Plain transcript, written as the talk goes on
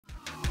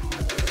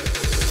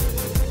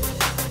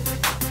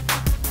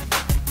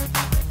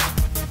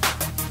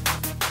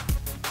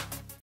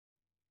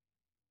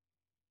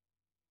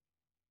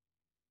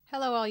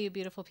Hello all you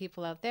beautiful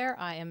people out there.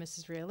 I am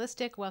Mrs.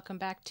 Realistic. Welcome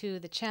back to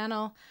the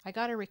channel. I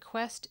got a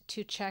request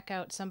to check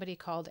out somebody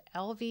called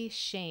Elvie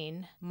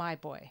Shane, My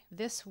Boy.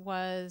 This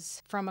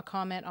was from a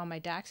comment on my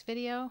Dax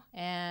video,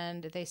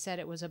 and they said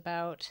it was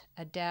about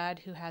a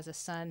dad who has a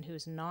son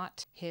who's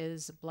not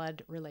his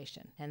blood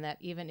relation, and that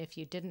even if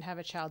you didn't have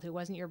a child who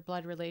wasn't your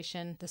blood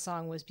relation, the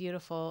song was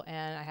beautiful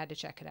and I had to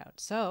check it out.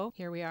 So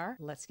here we are.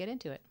 Let's get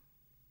into it.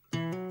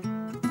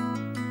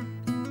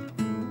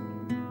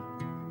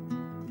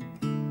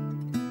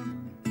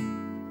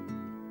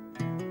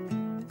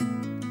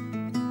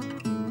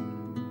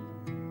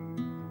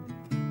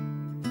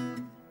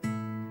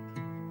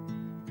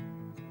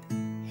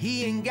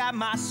 He ain't got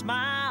my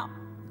smile,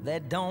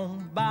 that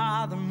don't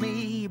bother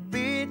me a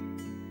bit.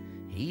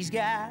 He's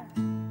got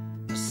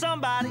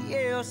somebody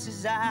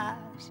else's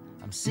eyes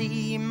I'm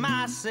seeing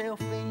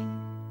myself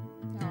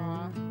in.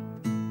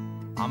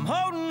 Aww. I'm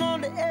holding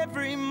on to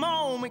every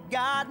moment,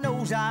 God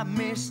knows I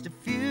missed a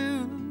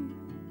few.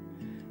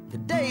 The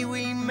day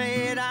we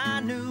met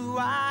I knew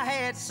I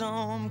had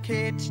some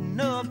catching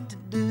up to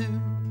do.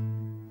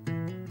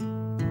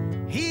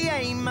 He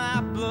ain't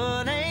my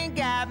blood, ain't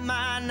got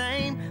my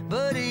name,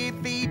 but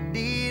if he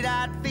did,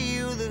 I'd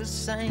feel the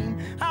same.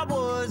 I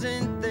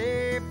wasn't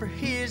there for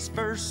his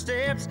first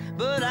steps,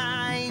 but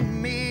I ain't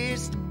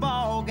missed a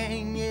ball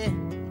game yet,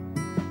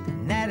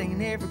 and that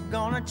ain't ever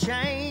gonna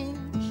change.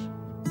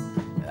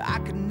 I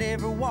could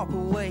never walk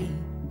away.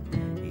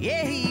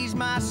 Yeah, he's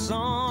my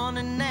son,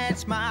 and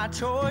that's my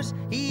choice.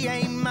 He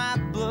ain't my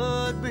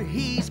blood, but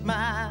he's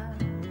my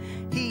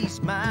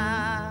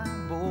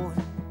boy.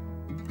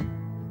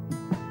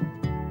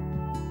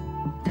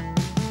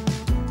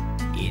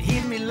 It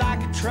hit me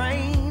like a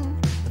train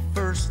the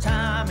first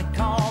time he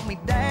called me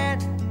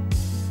dad,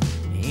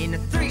 in a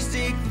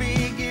three-stick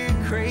figure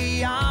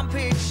crayon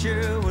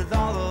picture with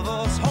all of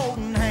us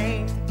holding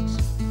hands.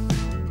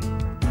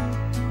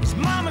 His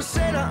mama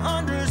said, I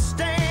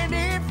understand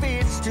if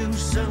it's too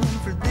soon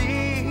for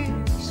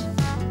this.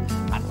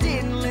 I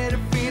didn't let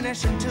her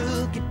finish, I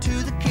took it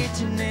to the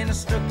kitchen and I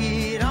stuck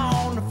it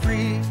on the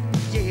fridge.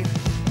 Yeah.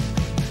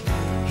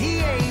 He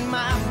ain't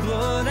my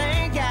blood,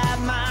 ain't got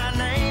my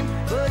name,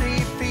 but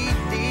if he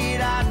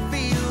did, I'd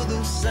feel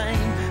the same.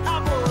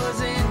 I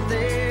wasn't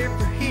there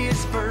for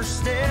his first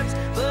steps,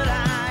 but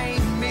I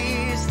ain't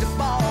missed a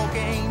ball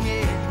game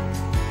yet,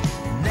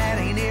 and that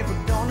ain't ever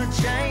gonna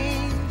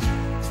change.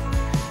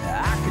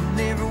 I could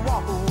never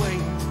walk away.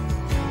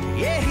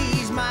 Yeah,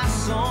 he's my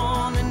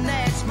son, and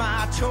that's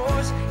my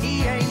choice.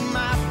 He ain't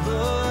my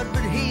blood,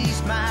 but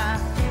he's my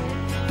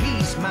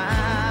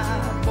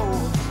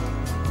boy.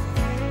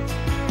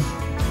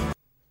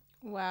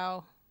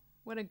 Wow,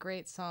 what a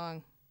great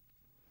song.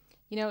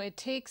 You know, it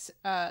takes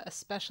a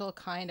special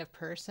kind of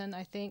person,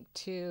 I think,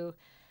 to,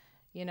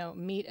 you know,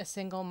 meet a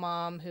single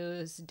mom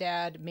whose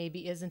dad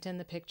maybe isn't in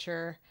the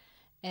picture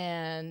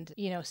and,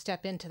 you know,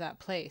 step into that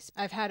place.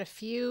 I've had a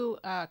few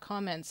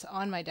comments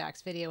on my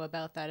Dax video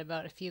about that,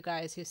 about a few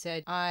guys who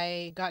said,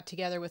 I got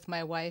together with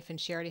my wife and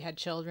she already had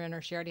children,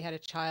 or she already had a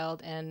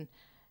child, and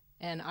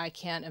I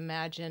can't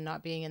imagine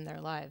not being in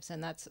their lives.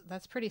 And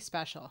that's pretty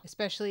special,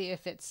 especially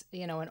if it's,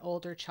 you know, an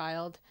older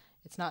child.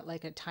 It's not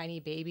like a tiny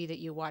baby that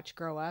you watch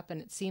grow up. And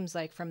it seems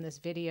like from this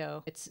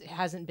video, it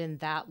hasn't been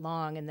that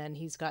long. And then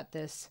he's got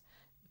this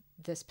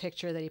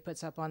picture that he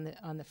puts up on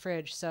the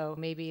fridge. So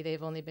maybe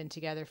they've only been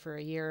together for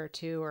a year or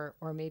two,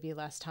 or maybe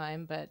less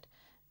time, but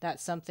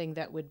that's something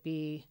that would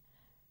be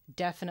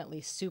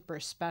definitely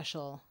super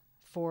special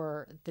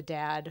for the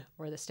dad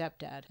or the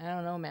stepdad. I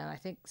don't know, man. I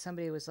think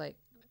somebody was like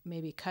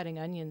maybe cutting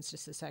onions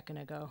just a second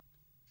ago.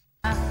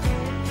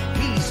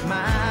 He's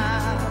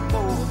my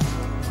boy.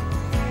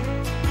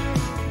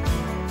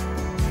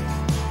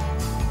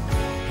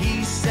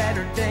 He's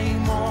Saturday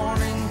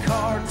morning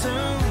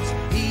cartoons.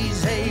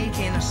 He's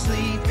aching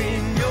asleep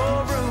in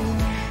your room.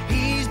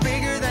 He's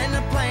bigger than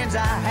the plans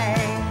I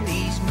had.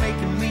 He's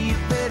making me a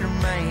better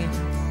man.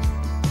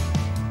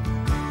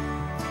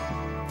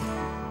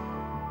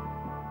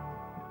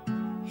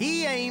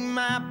 He ain't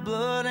my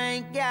blood,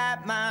 ain't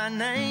got my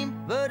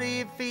name, but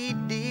if he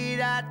did,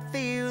 I'd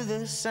feel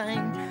the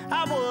same.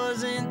 I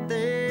wasn't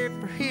there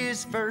for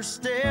his first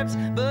steps,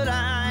 but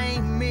I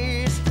ain't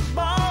missed the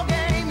ball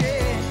game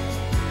yet,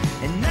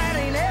 and that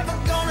ain't ever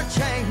gonna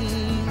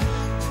change.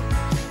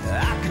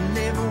 I can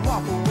never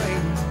walk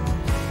away.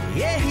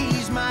 Yeah,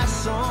 he's my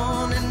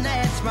son, and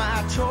that's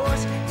my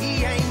choice.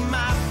 He ain't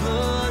my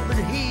blood, but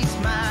he's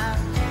my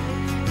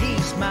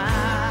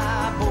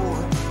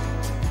boy.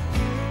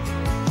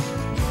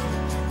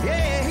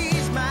 Yeah,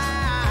 he's my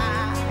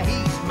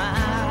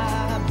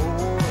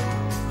boy.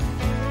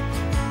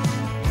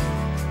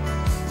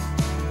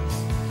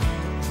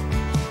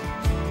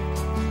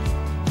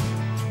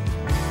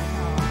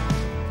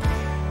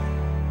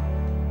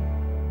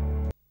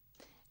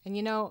 And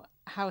you know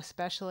how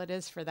special it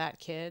is for that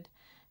kid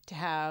to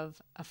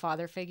have a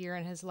father figure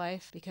in his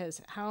life,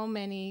 because how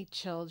many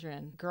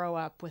children grow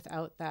up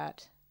without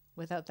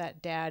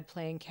that dad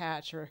playing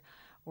catch,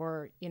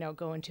 or you know,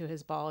 going to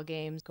his ball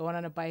games, going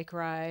on a bike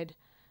ride,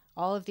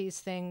 All of these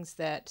things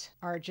that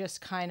are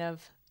just kind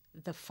of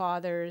the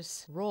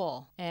father's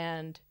role,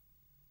 and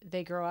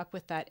they grow up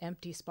with that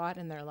empty spot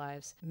in their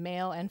lives,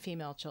 male and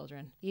female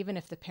children. Even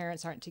if the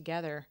parents aren't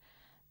together,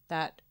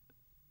 that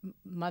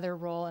mother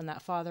role and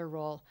that father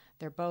role,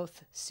 they're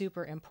both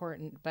super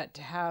important. But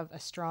to have a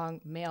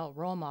strong male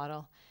role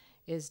model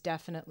is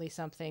definitely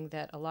something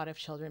that a lot of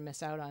children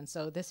miss out on.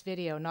 So this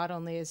video, not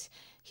only is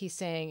he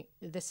saying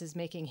this is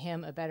making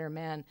him a better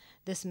man,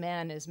 this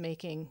man is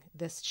making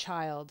this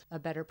child a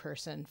better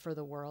person for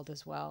the world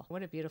as well.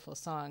 What a beautiful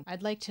song.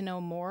 I'd like to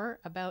know more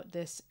about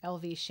this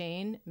Elvie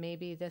Shane.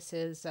 Maybe this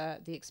is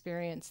the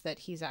experience that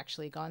he's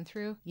actually gone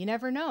through. You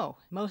never know.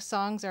 Most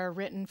songs are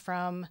written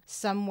from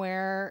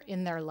somewhere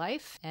in their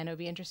life, and it would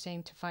be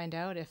interesting to find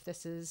out if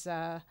this is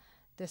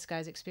this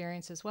guy's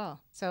experience as well.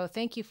 So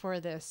thank you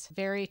for this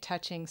very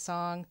touching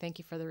song. Thank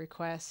you for the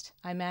request.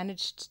 I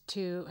managed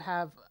to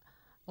have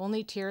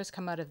only tears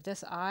come out of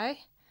this eye.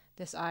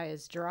 This eye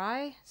is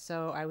dry,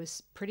 so I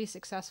was pretty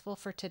successful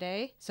for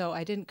today. So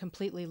I didn't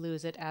completely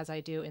lose it as I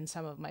do in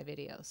some of my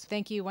videos.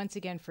 Thank you once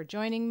again for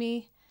joining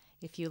me.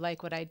 If you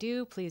like what I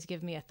do, please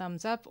give me a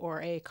thumbs up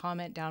or a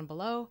comment down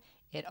below.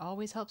 It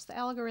always helps the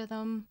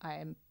algorithm. I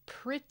am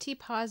pretty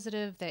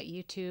positive that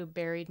YouTube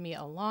buried me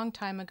a long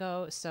time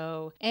ago,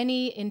 so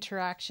any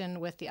interaction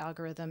with the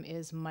algorithm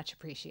is much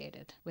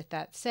appreciated. With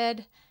that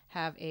said,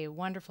 have a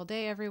wonderful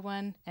day,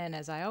 everyone, and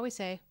as I always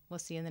say, we'll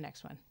see you in the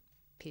next one.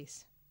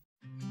 Peace.